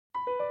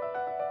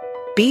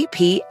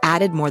BP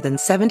added more than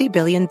 $70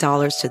 billion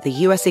to the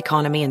U.S.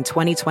 economy in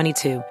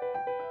 2022.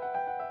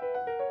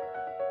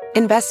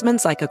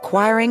 Investments like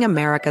acquiring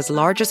America's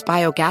largest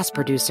biogas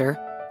producer,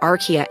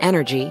 Archaea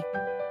Energy,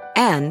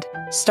 and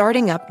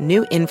starting up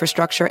new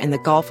infrastructure in the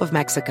Gulf of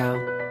Mexico.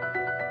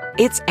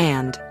 It's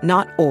and,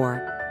 not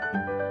or.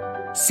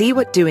 See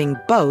what doing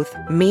both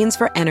means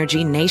for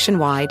energy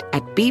nationwide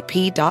at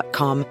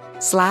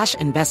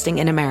bp.com/investing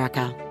in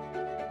America.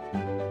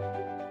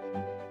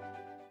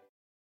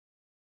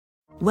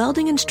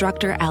 Welding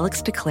instructor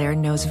Alex DeClaire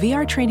knows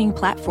VR training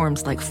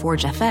platforms like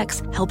Forge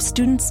FX help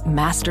students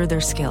master their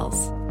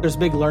skills. There's a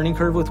big learning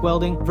curve with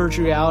welding.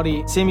 Virtual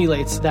reality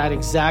simulates that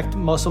exact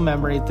muscle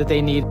memory that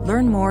they need.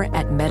 Learn more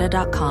at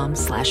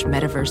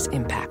meta.com/metaverse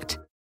impact.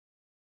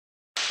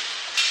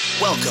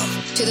 Welcome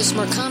to the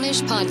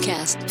Smerconish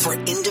Podcast for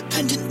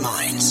independent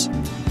minds.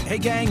 Hey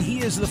gang,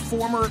 he is the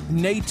former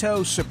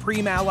NATO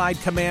Supreme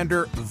Allied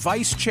Commander,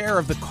 Vice Chair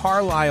of the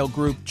Carlyle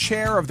Group,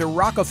 Chair of the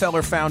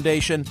Rockefeller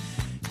Foundation.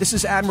 This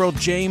is Admiral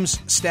James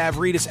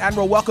Stavridis.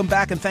 Admiral, welcome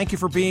back and thank you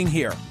for being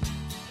here.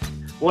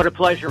 What a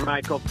pleasure,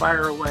 Michael.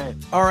 Fire away.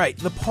 All right.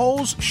 The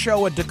polls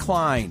show a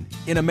decline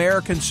in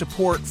American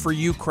support for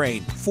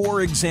Ukraine. For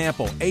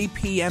example,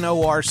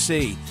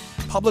 APNORC,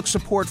 public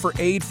support for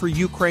aid for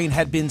Ukraine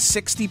had been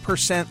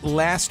 60%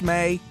 last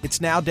May.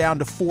 It's now down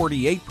to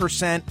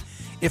 48%.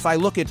 If I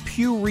look at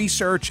Pew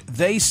Research,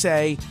 they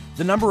say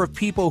the number of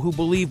people who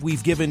believe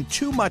we've given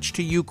too much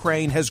to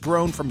Ukraine has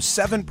grown from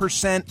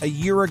 7% a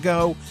year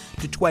ago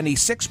to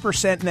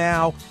 26%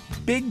 now.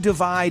 Big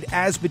divide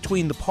as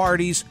between the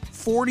parties.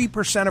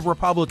 40% of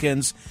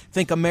Republicans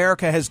think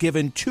America has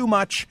given too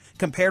much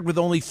compared with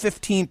only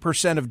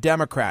 15% of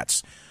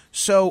Democrats.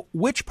 So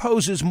which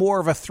poses more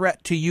of a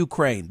threat to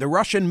Ukraine, the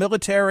Russian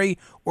military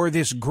or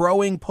this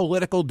growing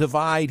political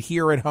divide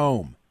here at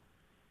home?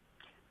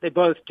 They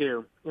both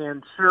do.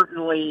 And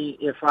certainly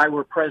if I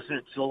were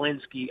President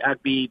Zelensky,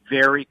 I'd be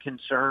very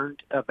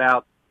concerned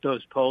about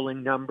those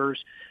polling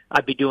numbers.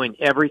 I'd be doing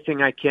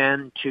everything I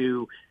can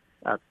to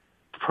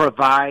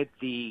provide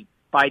the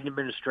Biden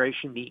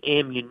administration the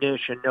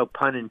ammunition, no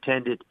pun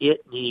intended,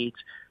 it needs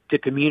to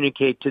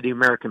communicate to the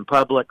American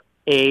public,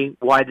 A,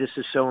 why this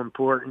is so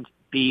important,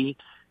 B,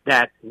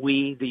 that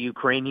we, the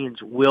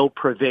Ukrainians, will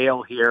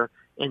prevail here,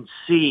 and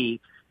C,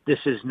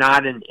 this is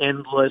not an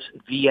endless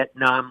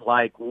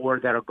Vietnam-like war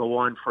that'll go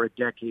on for a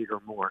decade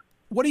or more.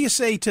 What do you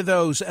say to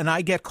those, and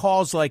I get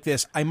calls like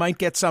this, I might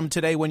get some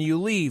today when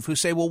you leave, who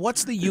say, well,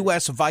 what's the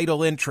U.S.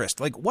 vital interest?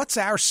 Like, what's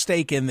our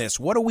stake in this?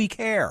 What do we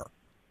care?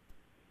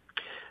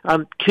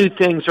 Two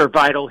things are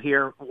vital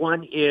here.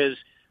 One is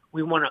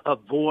we want to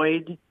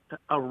avoid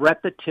a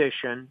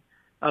repetition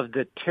of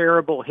the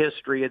terrible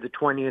history of the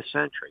 20th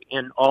century.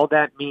 And all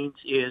that means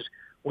is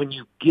when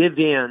you give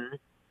in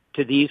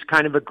to these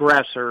kind of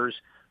aggressors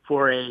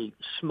for a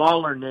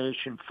smaller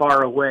nation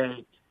far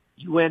away,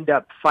 you end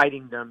up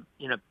fighting them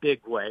in a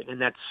big way. And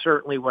that's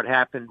certainly what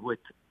happened with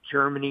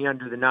Germany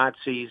under the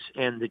Nazis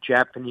and the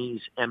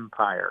Japanese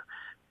Empire.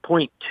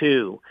 Point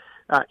two,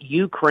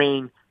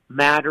 Ukraine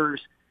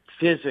matters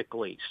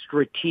physically,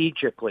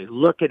 strategically.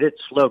 Look at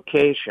its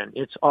location.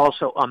 It's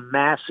also a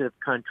massive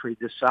country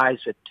the size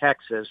of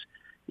Texas.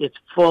 It's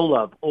full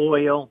of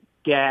oil,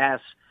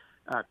 gas,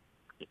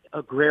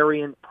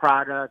 agrarian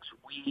products,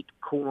 wheat,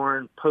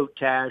 corn,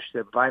 potash,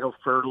 the vital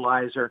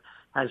fertilizer,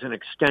 has an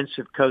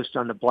extensive coast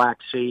on the Black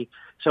Sea.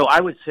 So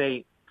I would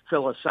say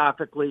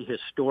philosophically,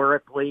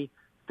 historically,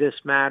 this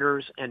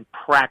matters, and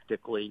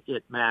practically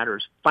it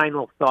matters.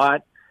 Final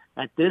thought,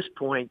 at this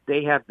point,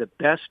 they have the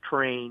best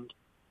trained,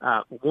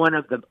 one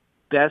of the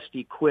best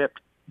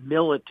equipped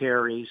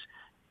militaries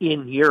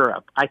in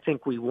Europe. I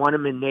think we want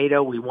them in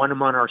NATO. We want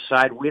them on our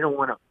side. We don't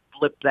want to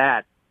flip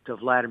that to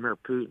Vladimir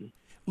Putin.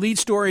 Lead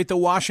story at the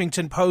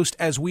Washington Post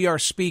as we are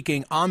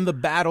speaking. On the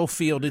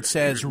battlefield, it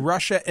says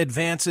Russia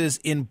advances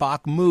in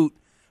Bakhmut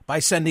by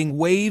sending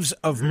waves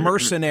of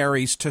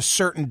mercenaries to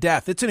certain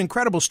death. It's an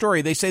incredible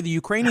story. They say the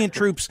Ukrainian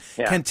troops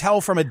can tell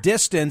from a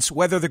distance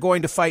whether they're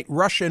going to fight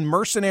Russian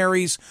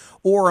mercenaries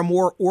or a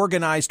more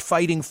organized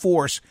fighting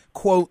force.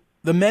 Quote,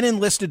 the men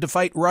enlisted to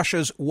fight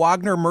Russia's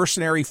Wagner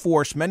mercenary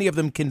force, many of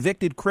them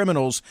convicted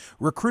criminals,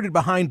 recruited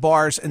behind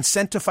bars and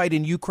sent to fight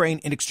in Ukraine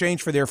in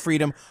exchange for their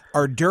freedom,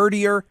 are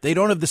dirtier. They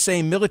don't have the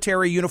same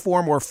military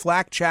uniform or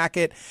flak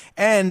jacket,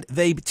 and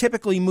they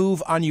typically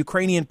move on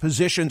Ukrainian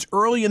positions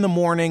early in the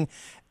morning,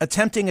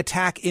 attempting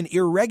attack in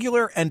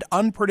irregular and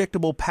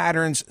unpredictable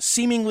patterns,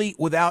 seemingly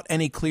without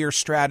any clear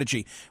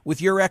strategy.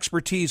 With your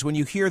expertise, when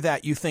you hear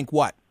that, you think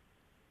what?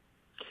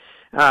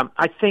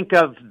 I think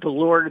of the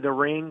Lord of the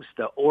Rings,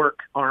 the orc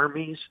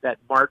armies that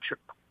march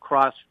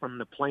across from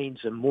the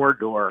plains of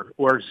Mordor,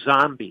 or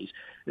zombies.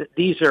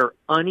 These are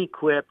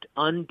unequipped,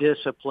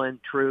 undisciplined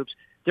troops.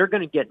 They're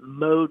going to get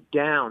mowed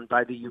down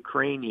by the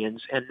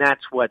Ukrainians, and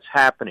that's what's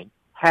happening.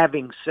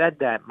 Having said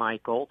that,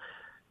 Michael,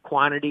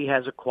 quantity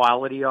has a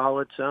quality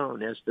all its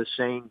own, as the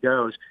saying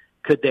goes.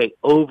 Could they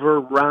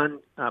overrun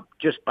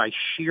just by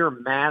sheer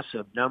mass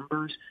of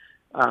numbers?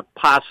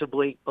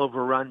 possibly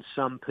overrun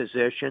some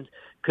positions.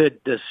 Could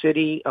the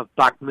city of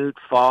Bakhmut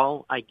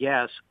fall? I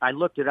guess. I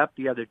looked it up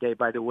the other day,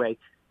 by the way.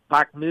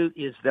 Bakhmut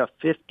is the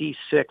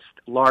 56th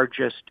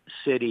largest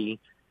city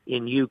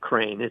in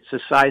Ukraine. It's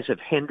the size of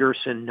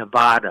Henderson,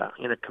 Nevada,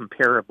 in a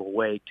comparable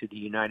way to the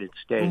United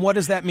States. And what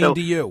does that mean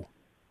to you?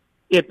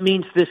 It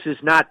means this is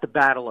not the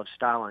Battle of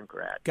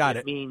Stalingrad. Got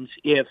it. It means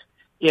if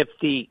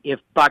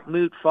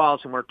Bakhmut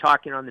falls, and we're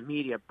talking on the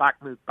media,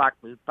 Bakhmut,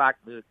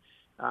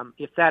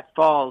 if that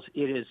falls,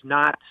 it is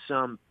not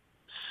some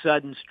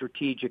sudden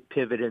strategic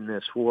pivot in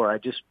this war. I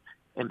just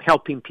am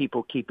helping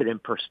people keep it in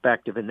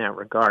perspective in that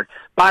regard.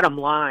 Bottom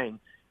line,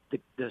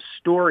 the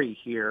story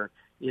here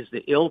is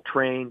the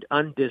ill-trained,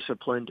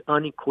 undisciplined,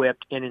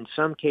 unequipped, and in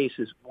some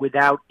cases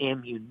without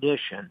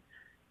ammunition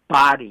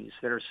bodies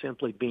that are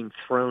simply being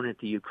thrown at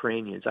the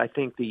Ukrainians. I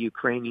think the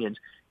Ukrainians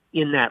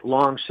in that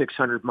long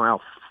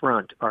 600-mile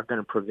front are going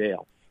to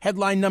prevail.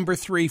 Headline number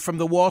 3 from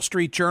the Wall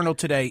Street Journal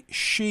today,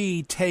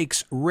 Xi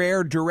takes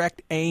rare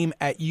direct aim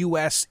at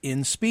U.S.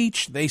 in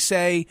speech. They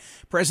say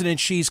President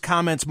Xi's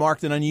comments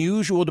marked an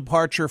unusual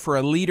departure for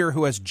a leader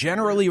who has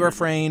generally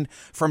refrained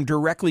from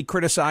directly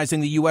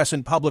criticizing the U.S.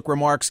 in public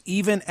remarks,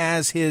 even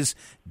as his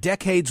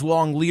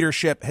decades-long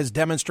leadership has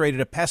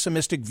demonstrated a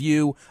pessimistic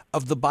view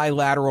of the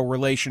bilateral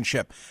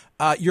relationship.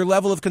 Your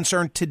level of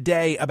concern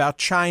today about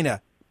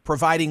China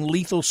providing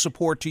lethal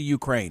support to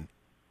Ukraine?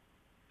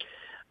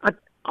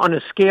 On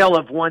a scale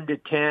of 1 to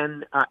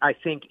 10, I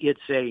think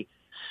it's a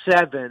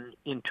 7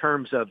 in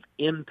terms of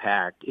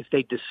impact if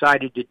they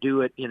decided to do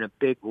it in a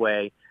big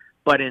way.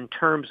 But in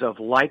terms of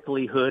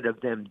likelihood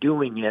of them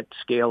doing it,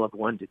 scale of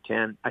 1 to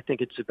 10, I think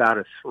it's about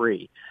a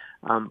 3.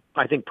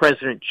 I think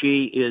President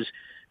Xi is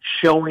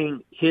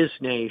showing his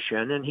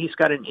nation, and he's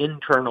got an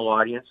internal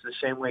audience the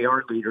same way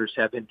our leaders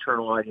have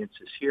internal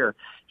audiences here.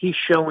 He's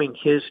showing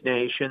his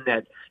nation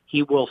that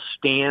he will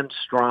stand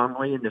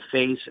strongly in the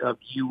face of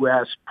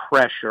U.S.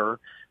 pressure.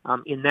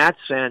 In that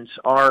sense,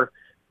 our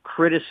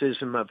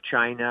criticism of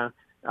China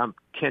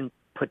can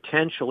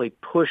potentially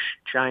push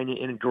China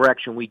in a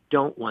direction we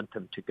don't want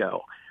them to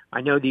go.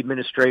 I know the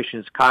administration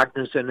is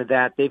cognizant of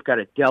that. They've got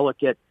a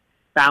delicate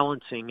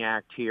balancing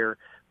act here.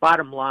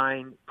 Bottom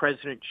line,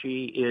 President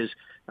Xi is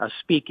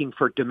speaking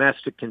for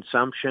domestic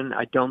consumption.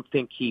 I don't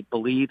think he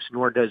believes,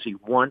 nor does he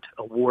want,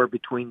 a war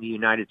between the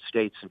United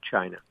States and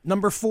China.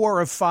 Number 4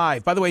 of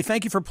 5. By the way,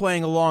 thank you for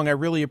playing along. I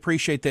really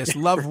appreciate this.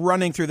 Love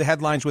running through the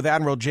headlines with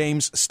Admiral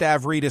James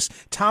Stavridis.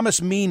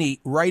 Thomas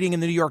Meany, writing in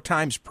the New York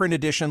Times print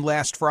edition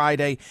last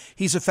Friday.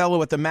 He's a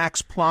fellow at the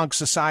Max Planck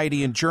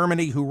Society in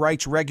Germany who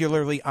writes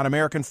regularly on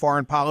American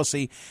foreign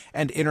policy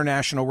and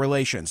international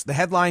relations. The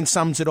headline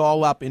sums it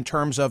all up in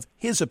terms of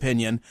his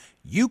opinion.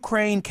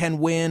 Ukraine can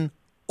win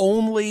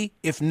only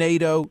if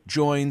NATO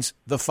joins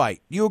the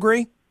fight. You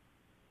agree?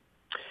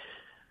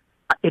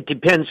 It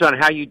depends on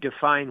how you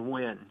define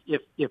win.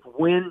 If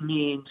win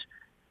means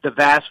the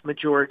vast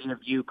majority of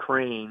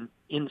Ukraine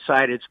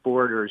inside its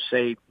borders,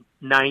 say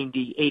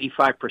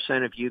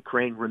 85% of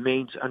Ukraine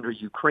remains under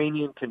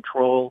Ukrainian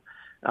control,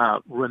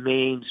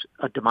 remains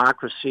a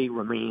democracy,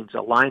 remains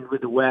aligned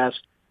with the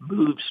West,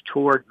 moves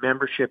toward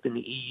membership in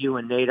the EU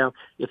and NATO,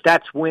 if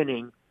that's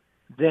winning,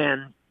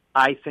 then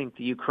I think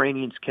the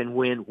Ukrainians can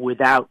win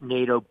without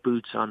NATO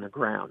boots on the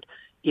ground.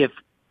 If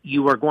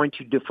you are going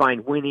to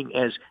define winning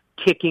as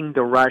kicking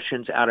the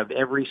Russians out of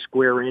every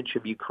square inch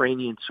of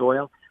Ukrainian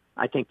soil,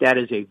 I think that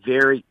is a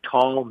very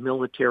tall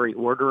military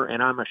order,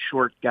 and I'm a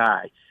short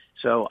guy.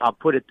 So I'll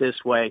put it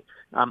this way.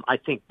 I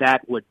think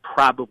that would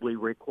probably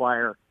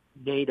require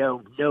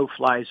NATO,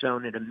 no-fly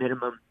zone at a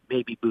minimum,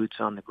 maybe boots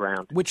on the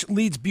ground. Which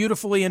leads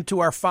beautifully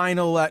into our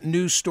final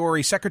news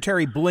story.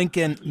 Secretary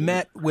Blinken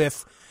met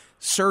with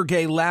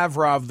Sergei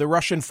Lavrov, the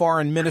Russian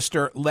foreign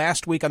minister,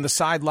 last week on the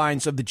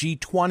sidelines of the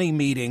G20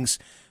 meetings.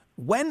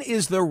 When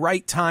is the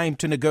right time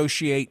to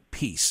negotiate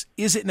peace?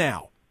 Is it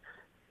now?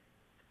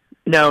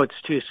 No,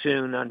 it's too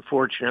soon,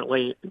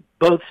 unfortunately.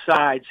 Both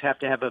sides have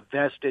to have a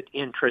vested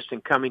interest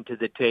in coming to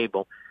the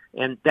table.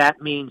 And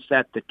that means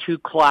that the two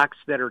clocks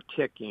that are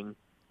ticking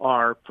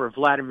are, for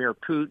Vladimir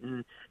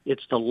Putin,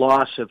 it's the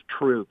loss of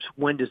troops.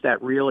 When does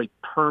that really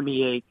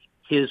permeate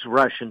his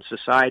Russian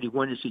society?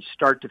 When does he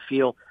start to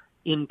feel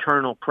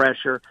internal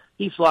pressure?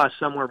 He's lost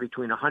somewhere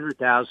between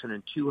 100,000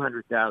 and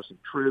 200,000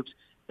 troops.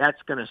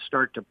 That's going to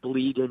start to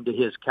bleed into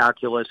his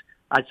calculus.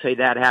 I'd say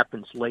that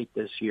happens late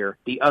this year.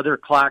 The other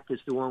clock is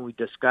the one we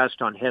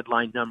discussed on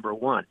headline number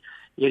 1.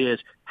 It is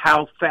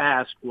how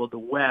fast will the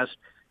West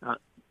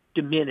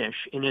diminish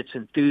in its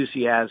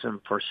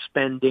enthusiasm for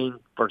spending,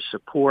 for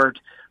support,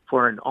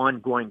 for an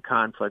ongoing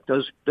conflict.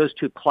 Those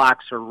two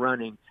clocks are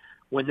running.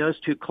 When those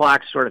two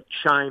clocks sort of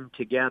chime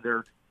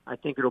together, I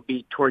think it'll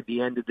be toward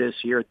the end of this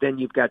year. Then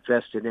you've got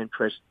vested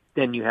interest.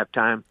 Then you have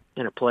time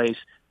and a place,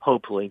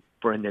 hopefully,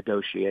 for a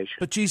negotiation.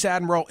 But geez,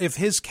 Admiral, if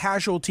his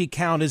casualty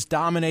count is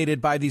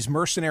dominated by these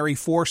mercenary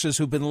forces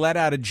who've been let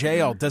out of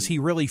jail, does he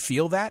really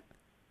feel that?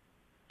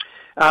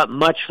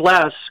 Much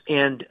less,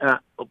 and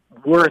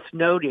worth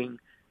noting,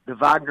 the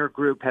Wagner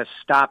Group has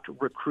stopped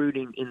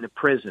recruiting in the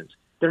prisons.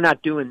 they're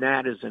not doing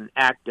that as an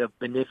act of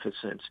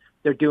beneficence.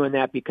 They're doing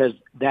that because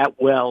that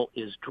well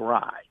is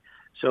dry.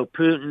 So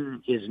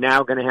Putin is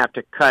now going to have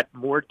to cut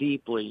more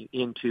deeply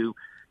into,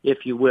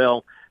 if you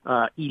will,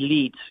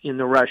 elites in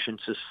the Russian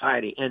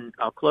society. And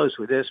I'll close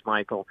with this,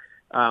 Michael.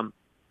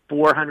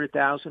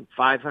 400,000,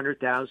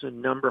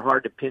 500,000, number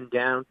hard to pin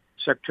down.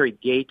 Secretary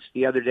Gates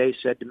the other day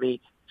said to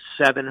me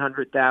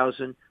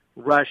 700,000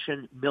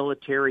 Russian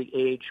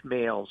military-age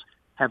males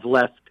have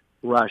left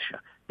Russia.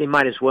 They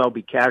might as well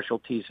be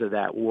casualties of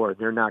that war.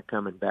 They're not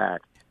coming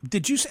back.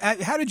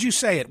 How did you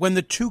say it? When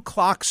the two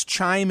clocks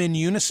chime in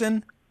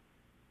unison?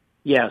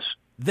 Yes.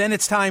 Then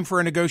it's time for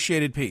a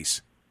negotiated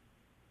peace.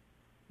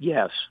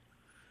 Yes.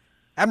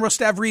 Admiral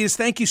Stavridis,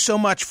 thank you so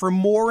much. For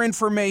more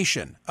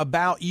information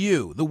about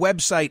you, the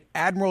website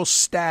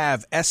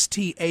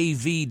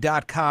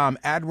admiralstav.com,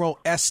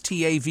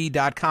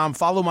 admiralstav.com.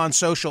 Follow him on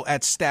social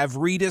at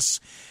Stavridis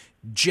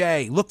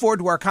J. Look forward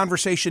to our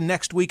conversation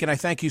next week, and I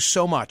thank you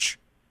so much.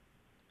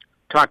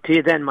 Talk to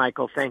you then,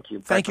 Michael. Thank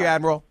you. Thank you,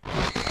 Admiral.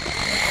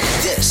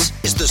 This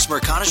is the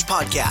Smirconish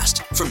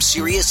Podcast from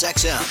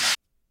SiriusXM.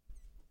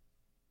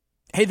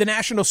 Hey, the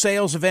national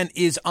sales event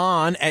is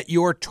on at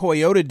your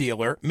Toyota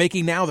dealer,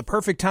 making now the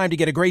perfect time to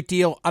get a great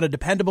deal on a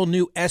dependable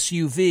new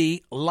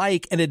SUV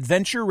like an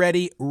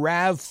adventure-ready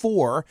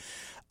RAV4.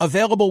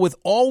 Available with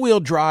all-wheel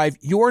drive,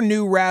 your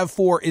new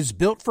RAV4 is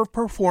built for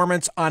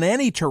performance on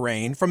any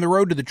terrain, from the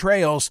road to the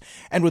trails,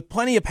 and with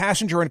plenty of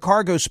passenger and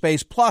cargo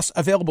space, plus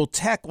available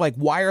tech like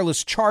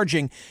wireless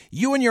charging,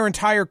 you and your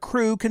entire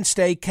crew can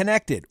stay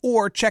connected.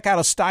 Or check out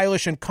a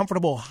stylish and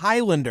comfortable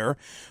Highlander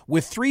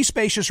with 3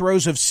 spacious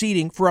rows of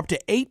seating for up to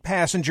 8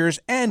 passengers,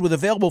 and with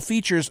available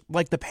features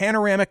like the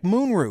panoramic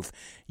moonroof.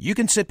 You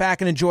can sit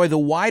back and enjoy the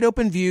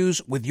wide-open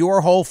views with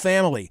your whole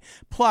family.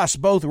 Plus,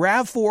 both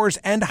RAV4s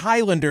and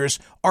Highlanders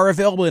are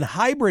available in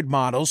hybrid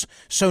models,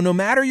 so no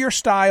matter your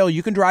style,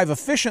 you can drive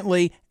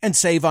efficiently and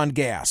save on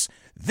gas.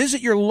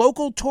 Visit your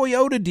local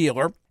Toyota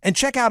dealer and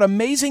check out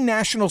amazing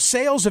national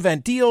sales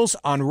event deals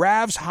on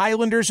RAVs,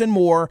 Highlanders, and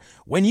more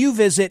when you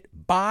visit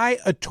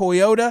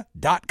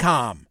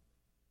buyatoyota.com.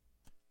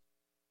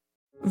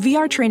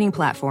 VR training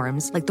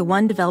platforms, like the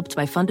one developed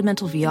by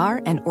Fundamental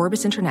VR and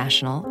Orbis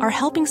International, are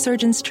helping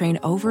surgeons train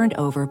over and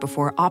over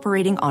before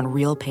operating on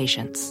real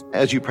patients.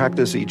 As you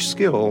practice each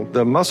skill,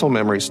 the muscle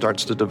memory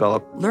starts to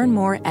develop. Learn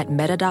more at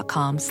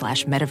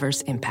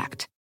meta.com/metaverse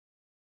impact.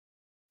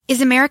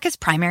 Is America's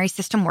primary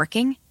system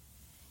working?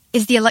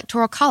 Is the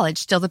Electoral College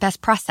still the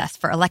best process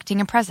for electing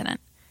a president?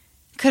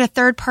 Could a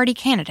third-party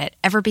candidate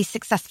ever be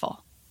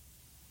successful?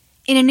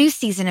 In a new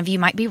season of You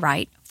Might Be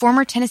Right,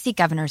 former Tennessee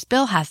governors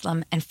Bill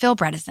Haslam and Phil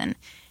Bredesen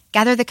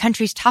gather the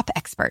country's top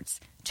experts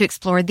to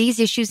explore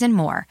these issues and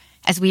more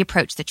as we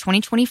approach the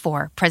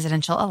 2024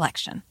 presidential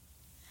election.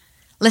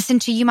 Listen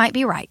to You Might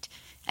Be Right,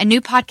 a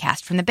new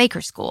podcast from the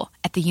Baker School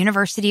at the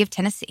University of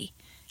Tennessee,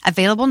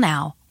 available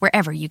now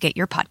wherever you get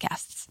your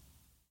podcasts.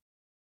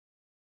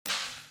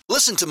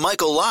 Listen to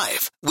Michael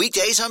live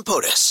weekdays on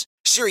POTUS,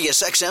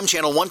 SiriusXM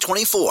Channel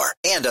 124,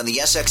 and on the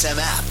SXM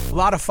app. A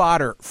lot of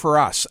fodder for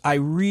us. I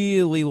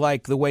really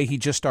like the way he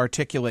just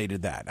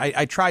articulated that.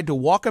 I tried to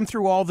walk him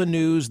through all the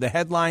news, the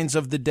headlines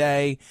of the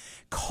day,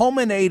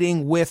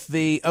 culminating with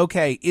the,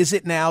 okay, is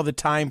it now the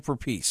time for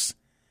peace?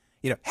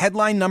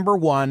 Headline number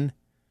 1,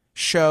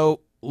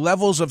 show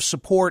levels of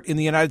support in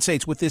the United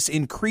States with this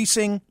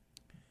increasing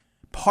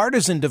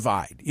partisan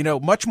divide.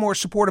 Much more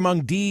support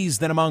among D's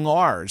than among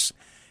R's.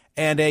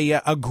 And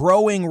a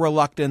growing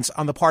reluctance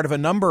on the part of a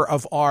number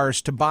of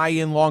R's to buy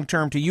in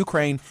long-term to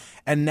Ukraine.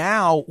 And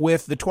now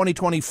with the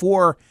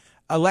 2024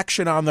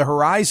 election on the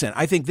horizon,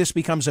 I think this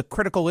becomes a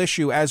critical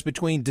issue as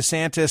between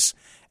DeSantis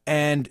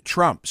and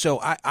Trump. So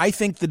I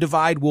think the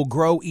divide will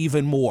grow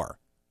even more.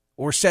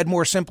 Or said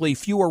more simply,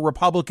 fewer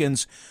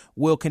Republicans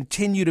will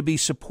continue to be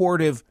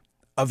supportive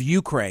of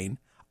Ukraine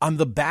on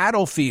the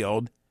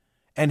battlefield.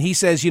 And he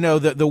says,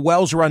 the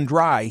wells run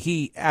dry.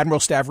 Admiral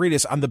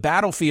Stavridis, on the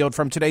battlefield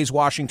from today's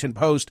Washington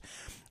Post,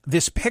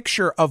 this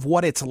picture of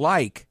what it's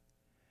like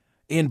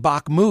in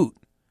Bakhmut,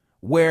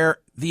 where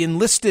the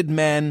enlisted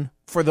men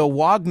for the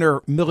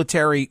Wagner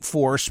military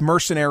force,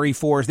 mercenary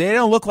force, they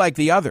don't look like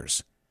the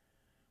others.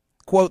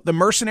 Quote, the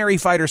mercenary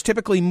fighters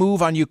typically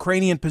move on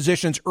Ukrainian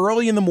positions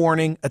early in the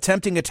morning,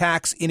 attempting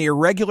attacks in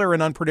irregular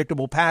and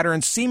unpredictable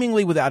patterns,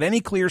 seemingly without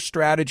any clear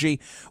strategy,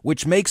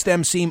 which makes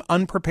them seem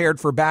unprepared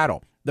for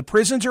battle. The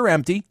prisons are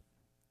empty,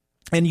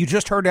 and you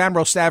just heard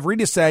Admiral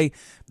Stavridis say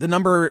the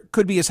number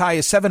could be as high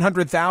as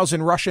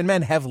 700,000 Russian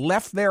men have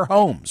left their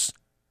homes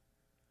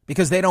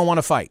because they don't want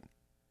to fight.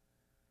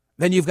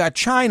 Then you've got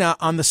China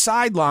on the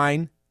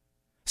sideline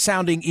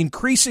sounding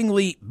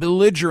increasingly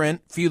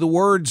belligerent through the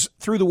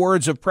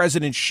words of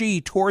President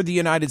Xi toward the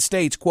United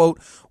States.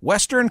 Quote,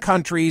 Western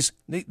countries,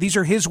 these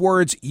are his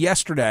words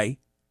yesterday,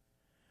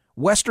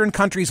 Western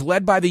countries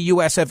led by the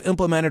U.S. have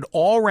implemented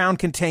all-round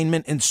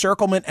containment,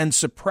 encirclement, and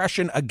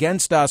suppression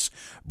against us,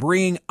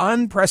 bringing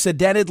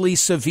unprecedentedly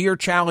severe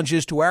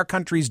challenges to our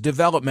country's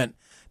development.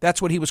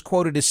 That's what he was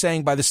quoted as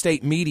saying by the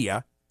state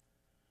media.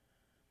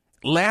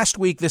 last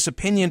week, this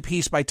opinion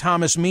piece by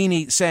Thomas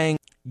Meany saying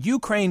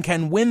Ukraine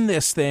can win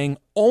this thing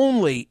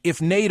only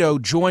if NATO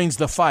joins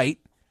the fight.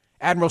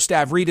 Admiral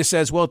Stavridis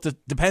says, well, it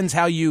depends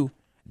how you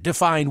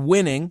define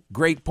winning.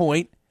 Great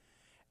point.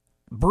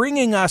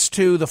 Bringing us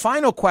to the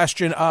final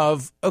question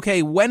of,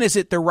 okay, when is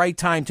it the right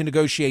time to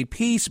negotiate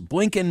peace?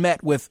 Blinken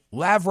met with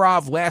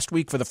Lavrov last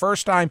week for the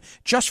first time,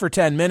 just for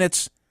 10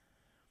 minutes.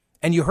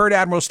 And you heard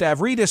Admiral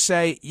Stavridis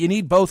say you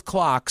need both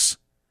clocks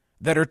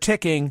that are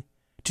ticking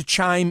to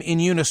chime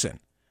in unison.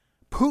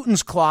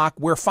 Putin's clock,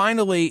 where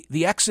finally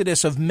the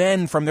exodus of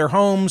men from their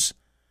homes,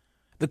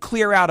 the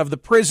clear out of the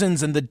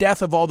prisons and the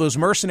death of all those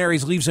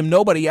mercenaries leaves him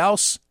nobody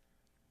else.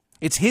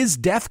 It's his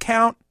death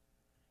count,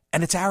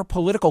 and it's our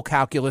political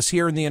calculus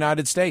here in the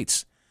United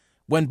States.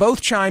 When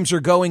both chimes are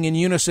going in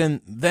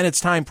unison, then it's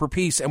time for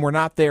peace, and we're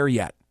not there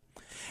yet.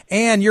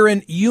 Ann, you're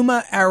in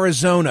Yuma,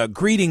 Arizona.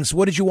 Greetings.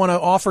 What did you want to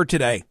offer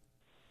today?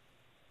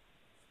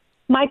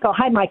 Michael.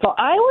 Hi, Michael.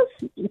 I was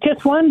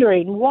just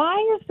wondering, why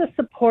is the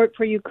support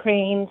for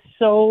Ukraine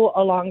so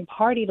along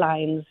party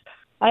lines?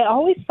 I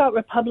always thought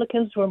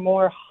Republicans were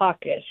more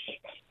hawkish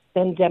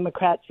than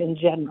Democrats in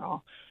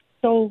general.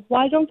 So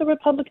why don't the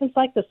Republicans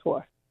like this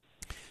war?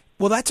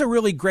 Well, that's a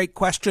really great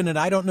question, and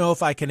I don't know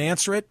if I can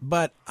answer it,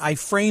 but I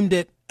framed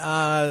it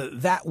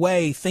that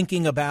way,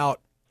 thinking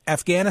about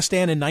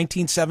Afghanistan in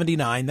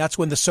 1979. That's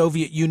when the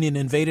Soviet Union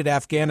invaded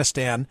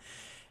Afghanistan.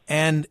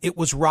 And it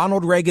was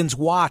Ronald Reagan's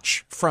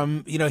watch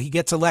from, he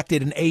gets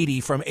elected in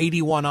 80, from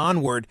 81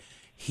 onward.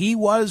 He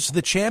was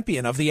the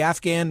champion of the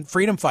Afghan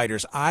freedom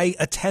fighters. I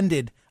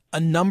attended a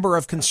number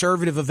of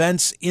conservative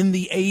events in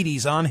the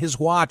 80s on his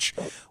watch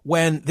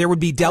when there would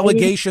be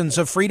delegations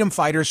of freedom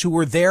fighters who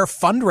were there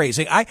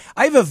fundraising. I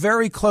have a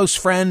very close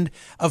friend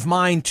of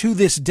mine to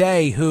this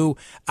day who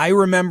I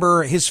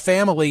remember his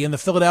family in the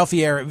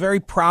Philadelphia area, very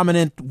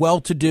prominent,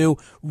 well-to-do,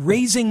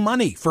 raising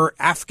money for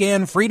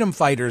Afghan freedom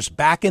fighters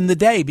back in the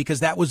day because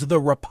that was the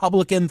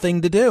Republican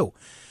thing to do.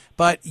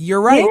 But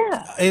you're right.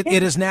 Yeah.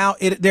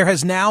 There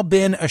has now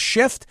been a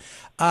shift,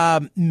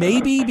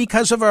 maybe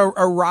because of a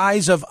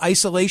rise of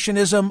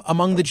isolationism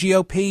among the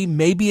GOP.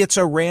 Maybe it's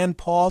a Rand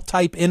Paul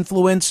type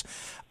influence.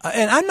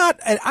 And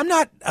I'm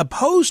not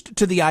opposed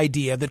to the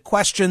idea that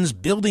questions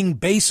building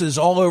bases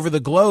all over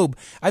the globe.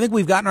 I think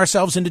we've gotten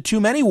ourselves into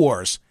too many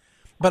wars.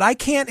 But I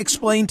can't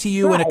explain to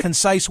you in a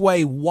concise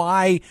way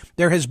why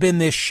there has been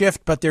this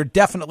shift, but there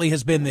definitely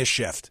has been this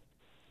shift.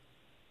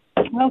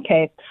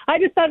 Okay. I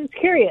just thought it's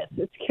curious.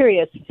 It's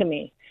curious to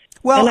me.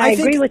 Well, and I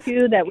agree with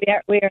you that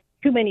we are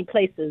too many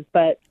places,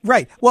 but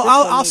right. Well,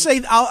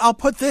 I'll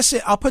put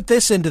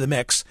this into the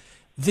mix.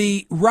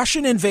 The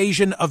Russian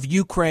invasion of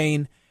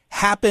Ukraine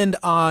happened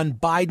on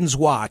Biden's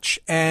watch,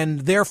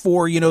 and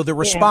therefore, the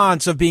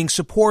response of being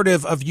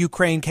supportive of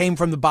Ukraine came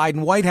from the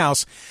Biden White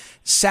House.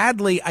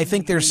 Sadly, I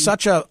think there's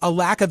such a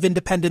lack of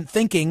independent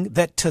thinking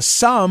that to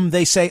some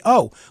they say,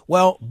 oh,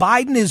 well,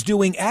 Biden is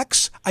doing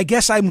X, I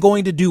guess I'm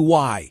going to do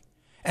Y.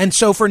 And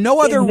so for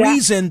no other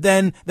reason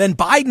than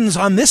Biden's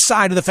on this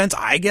side of the fence,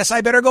 I guess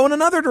I better go in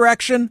another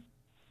direction.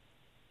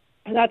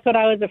 That's what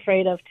I was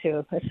afraid of,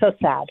 too. It's so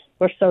sad.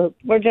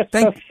 We're just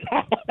so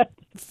sad.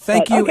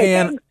 Thank you,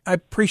 Ann. Thanks. I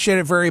appreciate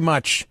it very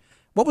much.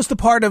 What was the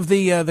part of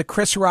the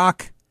Chris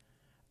Rock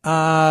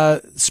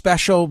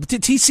special?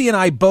 TC and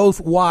I both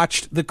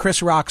watched the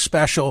Chris Rock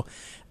special,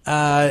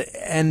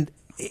 and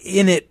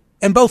in it,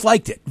 and both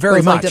liked it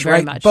very much.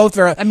 Both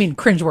very. I mean,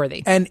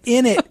 cringeworthy. And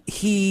in it,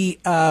 he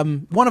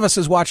one of us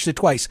has watched it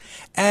twice,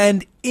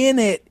 and in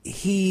it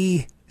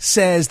he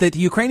says that the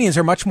Ukrainians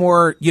are much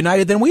more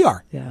united than we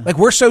are. Yeah. Like,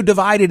 we're so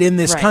divided in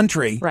this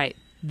country. Right.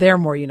 They're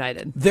more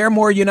united. They're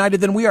more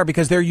united than we are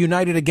because they're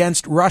united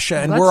against Russia,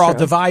 and we're all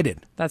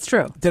divided. That's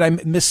true. Did I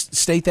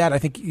misstate that? I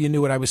think you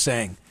knew what I was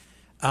saying.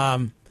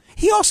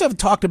 He also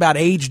talked about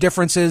age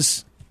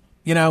differences,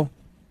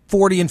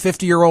 40 and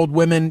 50-year-old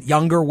women,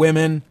 younger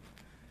women.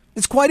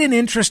 It's quite an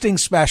interesting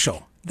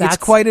special. That's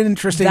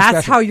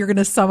how you're going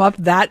to sum up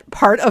that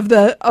part of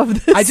the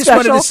I just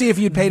wanted to see if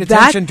you'd paid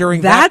attention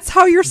during that. That's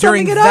how you're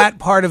summing it up? That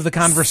part of the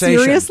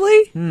conversation.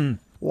 Seriously?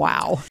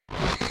 Wow.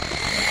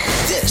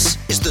 This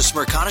is the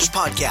Smirconish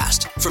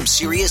Podcast from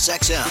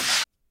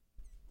SiriusXM.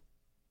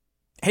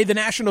 Hey, the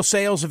national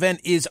sales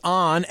event is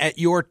on at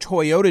your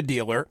Toyota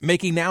dealer,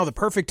 making now the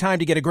perfect time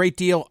to get a great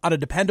deal on a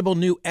dependable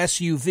new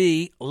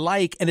SUV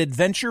like an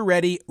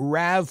adventure-ready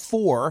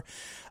RAV4.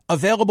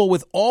 Available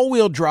with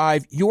all-wheel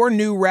drive, your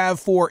new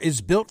RAV4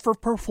 is built for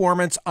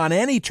performance on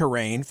any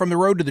terrain, from the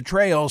road to the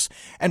trails,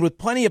 and with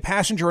plenty of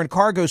passenger and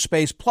cargo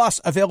space,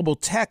 plus available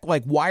tech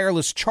like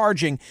wireless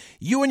charging,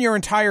 you and your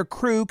entire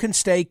crew can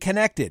stay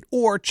connected.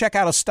 Or check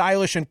out a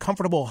stylish and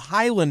comfortable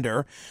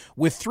Highlander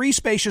with 3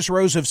 spacious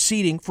rows of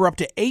seating for up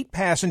to 8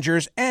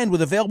 passengers, and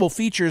with available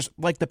features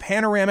like the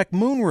panoramic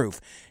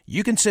moonroof.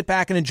 You can sit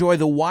back and enjoy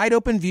the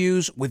wide-open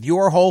views with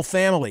your whole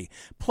family.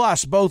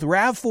 Plus, both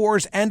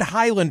RAV4s and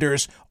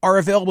Highlanders are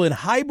available in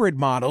hybrid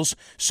models,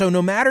 so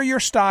no matter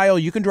your style,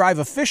 you can drive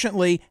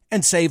efficiently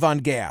and save on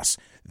gas.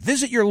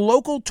 Visit your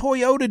local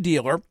Toyota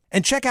dealer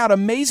and check out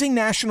amazing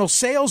national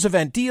sales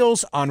event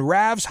deals on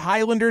RAVs,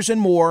 Highlanders, and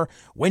more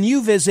when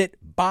you visit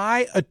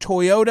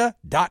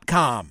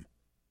buyatoyota.com.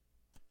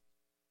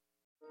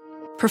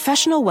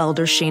 Professional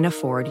welder Shayna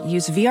Ford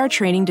used VR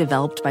training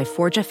developed by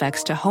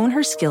ForgeFX to hone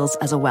her skills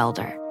as a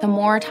welder. The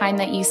more time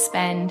that you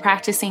spend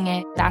practicing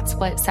it, that's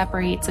what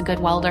separates a good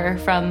welder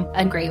from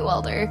a great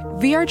welder.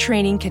 VR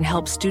training can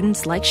help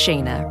students like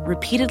Shayna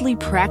repeatedly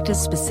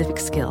practice specific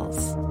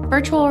skills.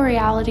 Virtual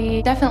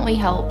reality definitely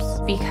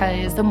helps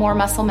because the more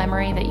muscle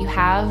memory that you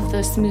have,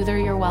 the smoother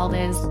your weld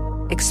is.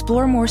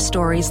 Explore more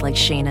stories like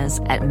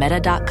Shayna's at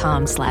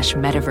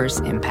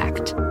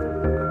meta.com/metaverseimpact.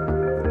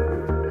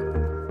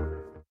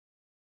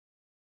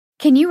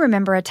 Can you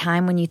remember a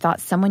time when you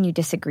thought someone you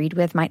disagreed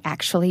with might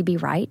actually be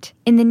right?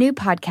 In the new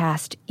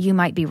podcast, You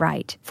Might Be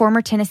Right,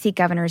 former Tennessee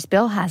Governors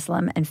Bill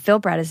Haslam and Phil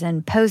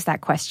Bredesen pose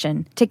that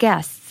question to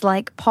guests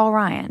like Paul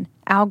Ryan,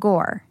 Al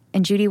Gore,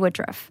 and Judy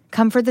Woodruff.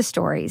 Come for the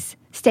stories,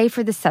 stay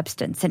for the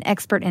substance and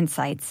expert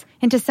insights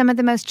into some of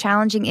the most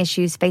challenging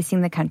issues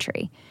facing the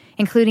country,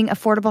 including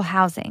affordable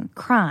housing,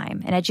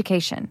 crime, and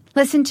education.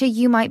 Listen to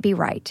You Might Be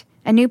Right,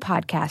 a new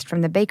podcast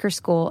from the Baker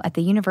School at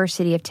the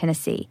University of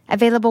Tennessee,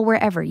 available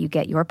wherever you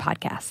get your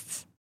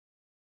podcasts.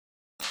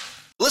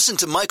 Listen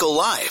to Michael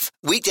live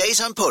weekdays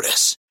on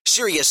POTUS,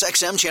 Sirius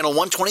XM channel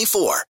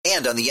 124,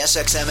 and on the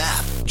SXM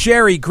app.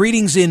 Jerry,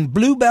 greetings in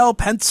Bluebell,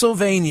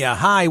 Pennsylvania.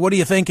 Hi, what are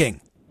you thinking?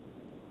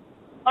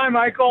 Hi,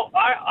 Michael.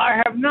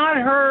 I have not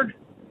heard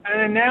an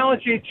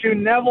analogy to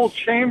Neville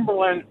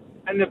Chamberlain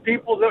and the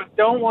people that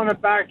don't want to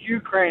back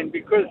Ukraine,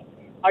 because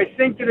I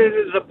think that it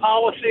is a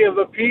policy of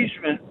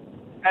appeasement.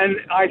 And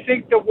I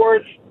think the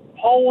words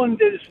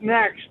Poland is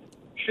next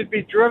should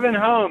be driven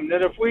home,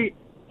 that if we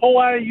pull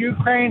out of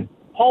Ukraine,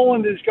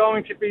 Poland is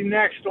going to be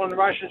next on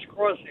Russia's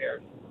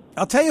crosshairs.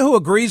 I'll tell you who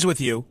agrees with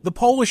you, the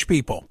Polish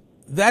people.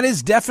 That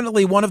is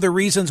definitely one of the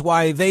reasons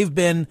why they've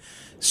been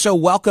so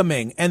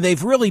welcoming, and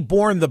they've really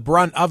borne the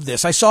brunt of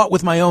this. I saw it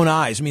with my own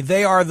eyes. I mean,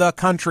 they are the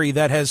country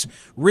that has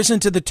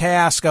risen to the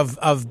task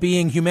of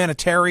being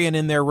humanitarian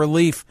in their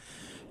relief.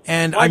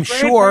 And My I'm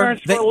sure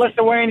they were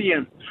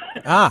Lithuanian.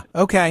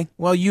 Okay.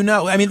 Well,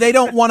 I mean, they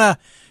don't want to,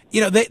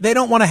 they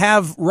don't want to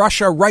have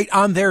Russia right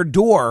on their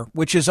door,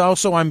 which is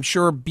also, I'm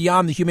sure,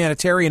 beyond the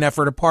humanitarian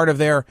effort, a part of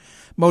their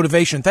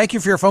motivation. Thank you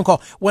for your phone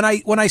call. When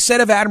I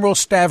said of Admiral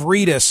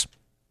Stavridis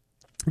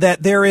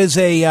that there is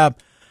a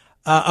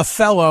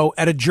fellow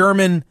at a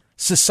German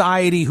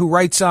society who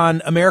writes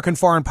on American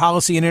foreign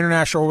policy and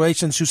international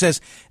relations who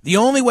says the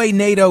only way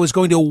NATO is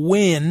going to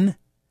win,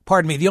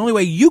 the only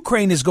way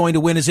Ukraine is going to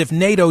win is if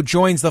NATO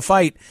joins the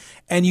fight.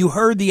 And you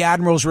heard the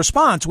Admiral's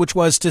response, which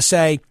was to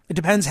say, it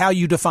depends how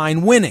you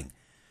define winning.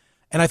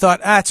 And I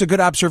thought, that's a good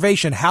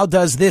observation. How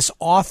does this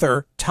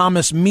author,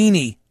 Thomas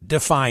Meany,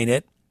 define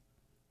it?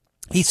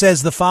 He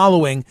says the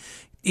following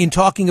in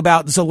talking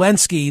about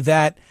Zelensky,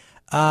 that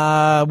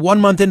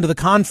 1 month into the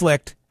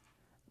conflict,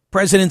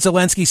 President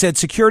Zelensky said,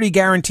 security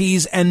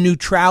guarantees and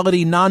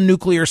neutrality,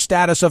 non-nuclear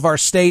status of our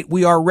state.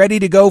 We are ready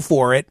to go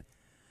for it.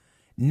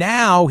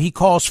 Now he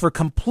calls for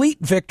complete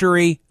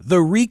victory,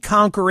 the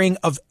reconquering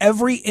of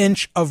every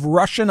inch of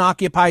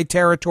Russian-occupied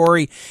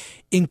territory,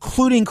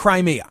 including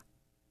Crimea.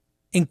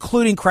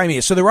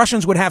 So the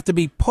Russians would have to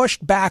be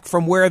pushed back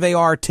from where they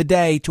are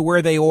today to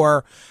where they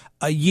were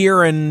a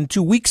year and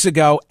 2 weeks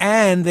ago,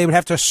 and they would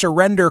have to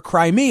surrender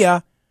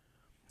Crimea,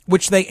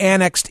 which they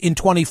annexed in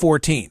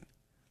 2014.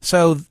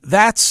 So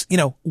that's,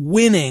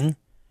 winning,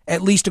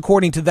 at least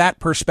according to that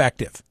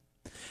perspective.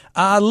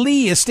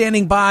 Lee is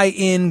standing by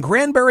in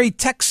Granbury,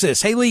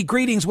 Texas. Hey, Lee,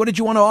 greetings. What did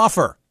you want to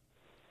offer?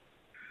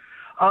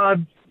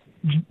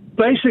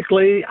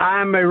 Basically,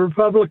 I'm a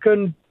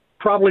Republican,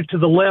 probably to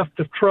the left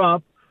of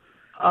Trump,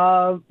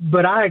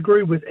 but I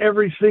agree with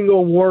every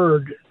single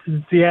word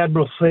that the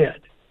Admiral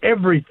said.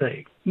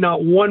 Everything,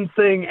 not one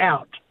thing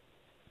out.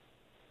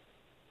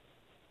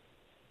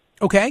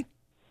 Okay.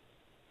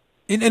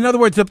 In other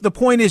words, the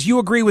point is you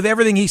agree with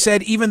everything he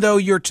said, even though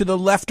you're to the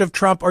left of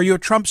Trump. Are you a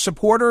Trump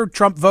supporter,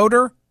 Trump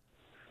voter?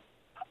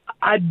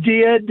 I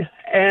did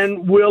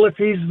and will if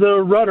he's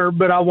the runner,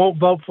 but I won't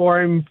vote for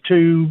him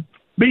to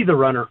be the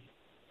runner.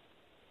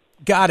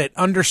 Got it.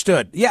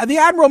 Understood. Yeah, the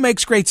Admiral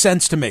makes great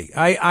sense to me.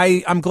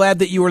 I'm glad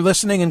that you were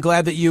listening and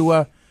glad that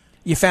you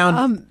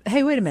found.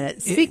 Hey, wait a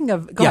minute. Speaking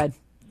of, go ahead.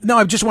 No,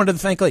 I just wanted to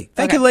thank Lee.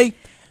 Thank you, Lee.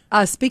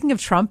 Speaking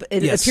of Trump,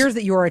 it appears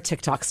that you're a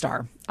TikTok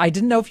star. I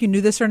didn't know if you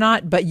knew this or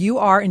not, but you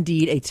are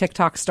indeed a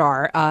TikTok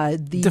star.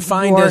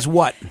 Defined as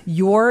what?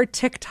 Your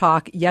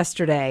TikTok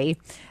yesterday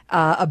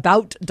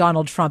about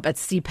Donald Trump at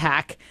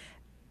CPAC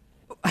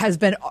has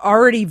been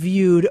already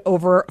viewed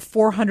over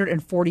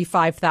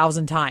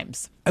 445,000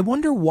 times. I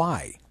wonder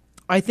why.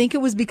 I think it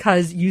was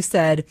because you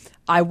said,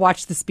 I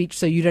watched the speech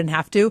so you didn't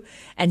have to,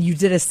 and you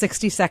did a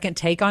 60-second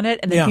take on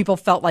it, and then people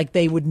felt like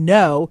they would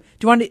know.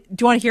 Do you want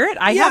to hear it?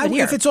 I have it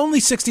here. If it's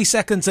only 60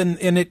 seconds, and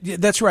it,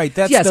 that's right.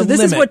 That's the so this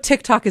limit. is what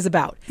TikTok is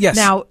about. Yes.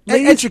 Now,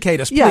 educate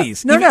us,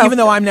 please. No. Even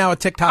though I'm now a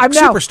TikTok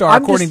superstar,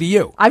 according to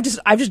you. I've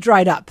just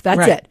dried up.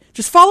 That's it.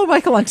 Just follow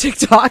Michael on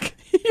TikTok.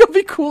 You'll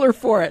be cooler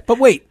for it. But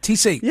wait,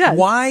 TC,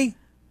 why?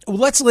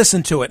 Let's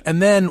listen to it,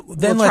 and then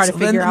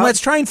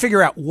let's try and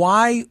figure out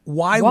why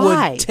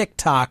would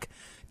TikTok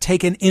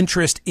take an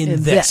interest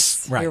in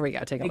this? Right. Here we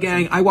go. Take a Hey,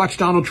 gang, I watched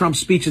Donald Trump's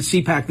speech at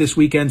CPAC this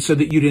weekend so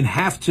that you didn't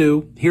have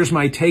to. Here's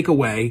my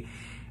takeaway.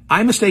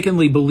 I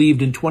mistakenly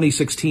believed in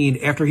 2016,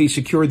 after he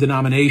secured the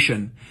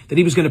nomination, that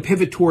he was going to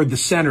pivot toward the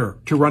center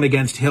to run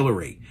against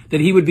Hillary,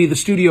 that he would be the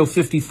Studio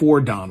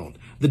 54 Donald,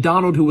 the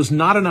Donald who was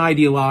not an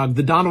ideologue,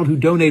 the Donald who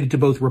donated to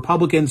both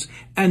Republicans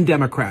and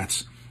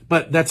Democrats.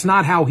 But that's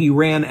not how he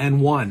ran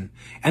and won.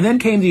 And then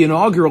came the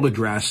inaugural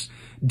address.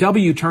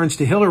 W turns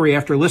to Hillary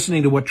after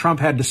listening to what Trump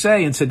had to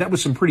say and said that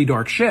was some pretty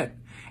dark shit.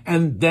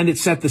 And then it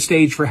set the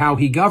stage for how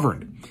he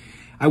governed.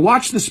 I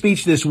watched the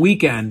speech this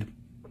weekend.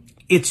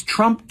 It's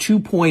Trump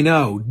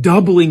 2.0,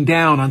 doubling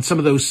down on some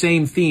of those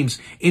same themes,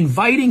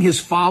 inviting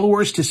his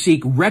followers to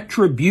seek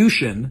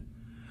retribution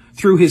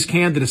through his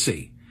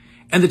candidacy.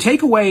 And the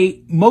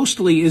takeaway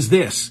mostly is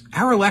this.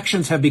 Our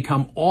elections have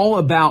become all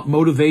about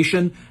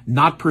motivation,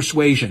 not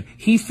persuasion.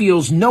 He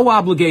feels no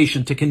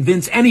obligation to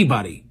convince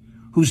anybody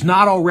who's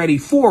not already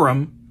for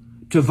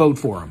him to vote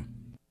for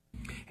him.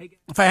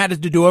 If I had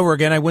it to do over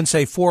again, I wouldn't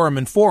say for him,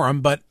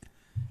 but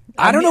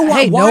I don't know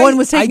why. No one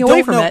was taking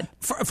away from it.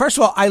 First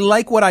of all, I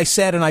like what I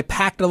said, and I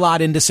packed a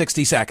lot into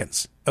 60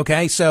 seconds.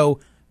 Okay, so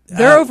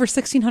there are over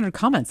 1,600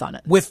 comments on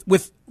it.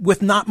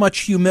 With not much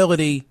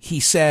humility,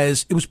 he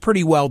says it was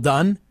pretty well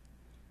done.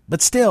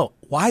 But still,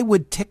 why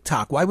would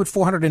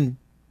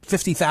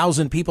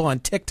 450,000 people on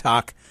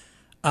TikTok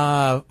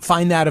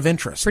find that of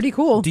interest? Pretty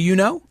cool. Do you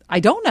know? I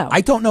don't know.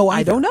 I don't know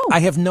either. I don't know. I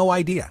have no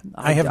idea.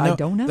 I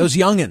don't know. Those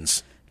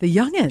youngins. The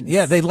youngins.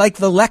 Yeah, they like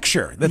the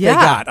lecture that they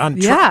got on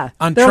Trump.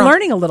 They're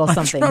learning a little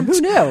something.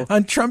 Who knew?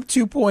 On Trump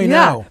 2.0.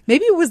 Yeah.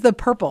 Maybe it was the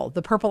purple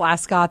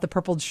ascot, the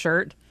purple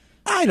shirt.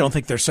 I don't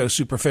think they're so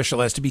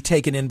superficial as to be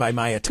taken in by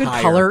my attire.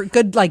 Good color,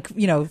 good,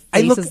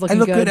 faces looking I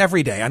look good. good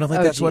every day. I don't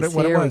think that's what it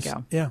was. Here we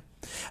go. Yeah.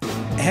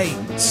 Hey,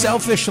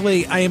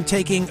 selfishly, I am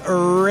taking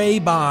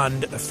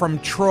Raybond from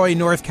Troy,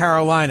 North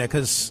Carolina,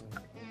 because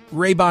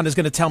Raybond is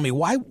going to tell me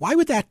why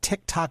would that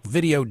TikTok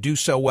video do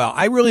so well?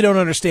 I really don't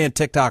understand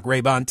TikTok,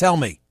 Raybond. Tell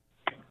me.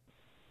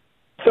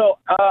 So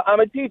I'm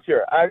a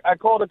teacher. I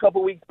called a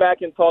couple weeks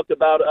back and talked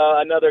about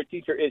another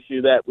teacher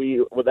issue that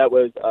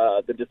was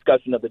the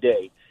discussion of the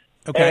day.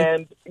 Okay.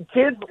 And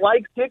kids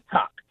like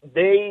TikTok.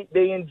 They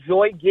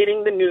enjoy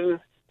getting the news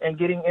and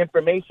getting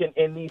information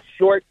in these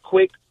short,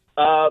 quick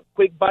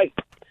bites.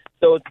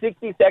 So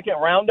 60-second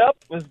roundup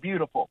was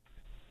beautiful.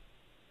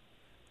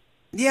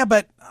 Yeah,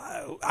 but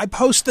I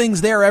post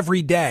things there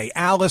every day.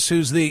 Alice,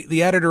 who's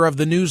the editor of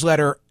the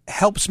newsletter,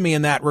 helps me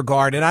in that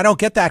regard, and I don't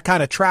get that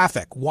kind of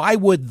traffic. Why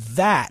would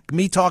that,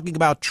 me talking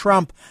about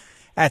Trump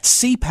at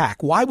CPAC,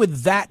 why would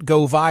that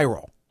go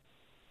viral?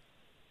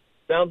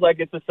 Sounds like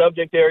it's a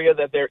subject area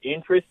that they're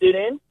interested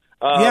in.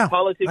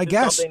 Politics is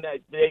something that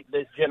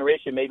this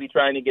generation may be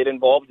trying to get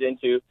involved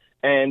into,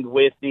 and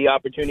with the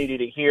opportunity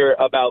to hear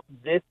about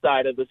this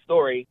side of the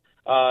story,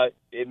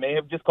 it may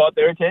have just caught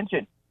their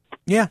attention.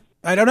 Yeah,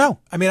 I don't know.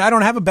 I mean, I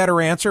don't have a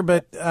better answer,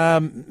 but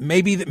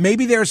maybe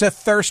there's a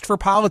thirst for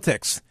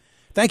politics.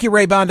 Thank you,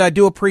 Raybond. I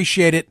do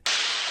appreciate it.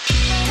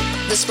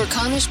 The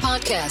Smerconish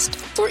Podcast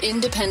for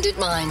independent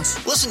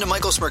minds. Listen to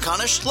Michael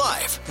Smerconish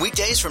live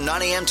weekdays from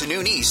 9 a.m. to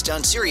noon East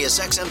on Sirius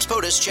XM's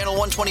POTUS Channel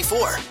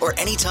 124 or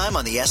anytime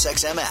on the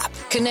SXM app.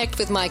 Connect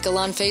with Michael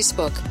on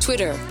Facebook,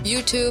 Twitter,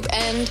 YouTube,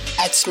 and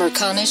at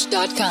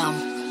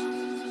Smerconish.com.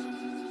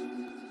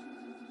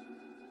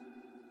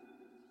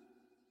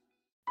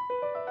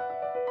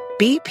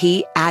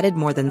 BP added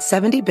more than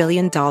 $70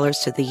 billion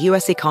to the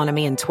U.S.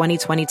 economy in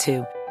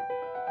 2022.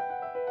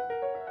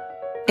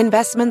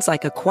 Investments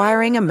like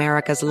acquiring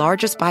America's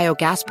largest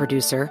biogas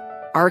producer,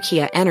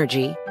 Archaea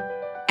Energy,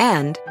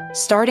 and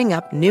starting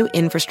up new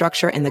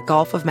infrastructure in the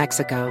Gulf of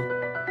Mexico.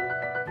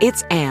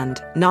 It's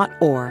and, not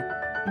or.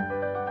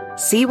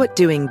 See what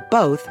doing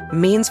both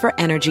means for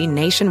energy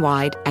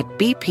nationwide at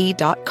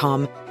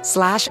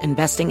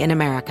bp.com/investing in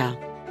America.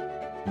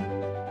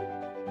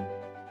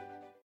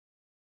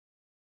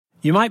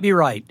 You might be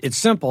right. It's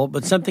simple,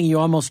 but something you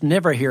almost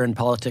never hear in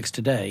politics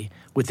today,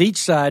 with each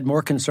side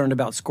more concerned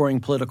about scoring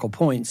political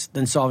points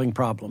than solving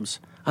problems.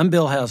 I'm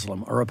Bill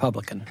Haslam, a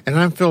Republican. And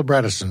I'm Phil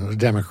Bredesen, a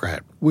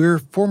Democrat. We're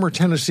former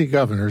Tennessee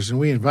governors, and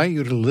we invite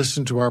you to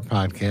listen to our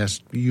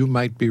podcast, You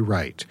Might Be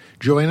Right.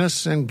 Join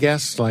us and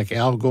guests like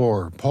Al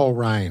Gore, Paul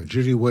Ryan,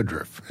 Judy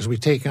Woodruff, as we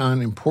take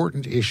on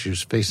important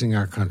issues facing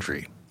our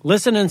country.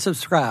 Listen and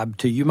subscribe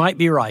to You Might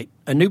Be Right,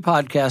 a new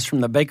podcast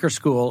from the Baker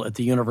School at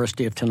the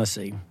University of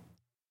Tennessee.